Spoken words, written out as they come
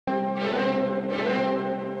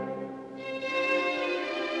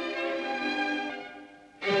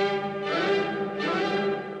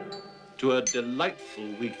to a delightful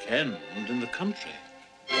weekend in the country.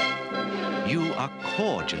 You are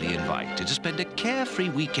cordially invited to spend a carefree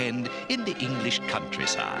weekend in the English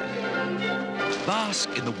countryside. Bask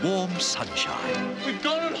in the warm sunshine. We've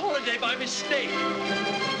gone on holiday by mistake.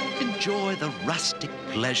 Enjoy the rustic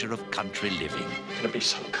pleasure of country living. It's gonna be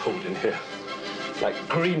so cold in here. Like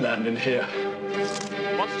Greenland in here.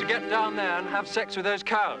 Wants to get down there and have sex with those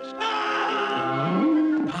cows.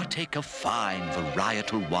 Partake of fine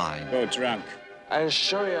varietal wine. You're drunk. I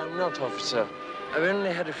assure you I'm not, officer. I've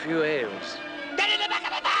only had a few ales.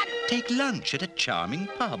 Take lunch at a charming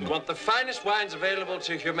pub. We want the finest wines available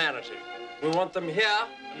to humanity. We want them here,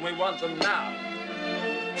 and we want them now.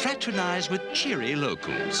 Fraternize with cheery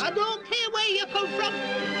locals. I don't care where you come from.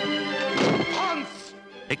 Hans!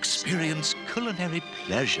 Experience culinary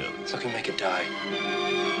pleasure. So I can make it die.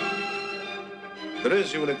 There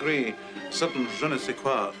is, you will agree, certain je ne sais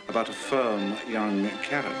quoi about a firm young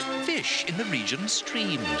carrot. Fish in the region's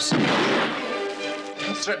streams.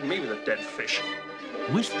 Don't threaten me with a dead fish.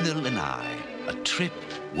 Withnail and I, a trip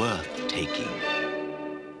worth taking.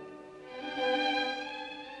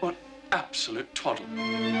 What absolute twaddle.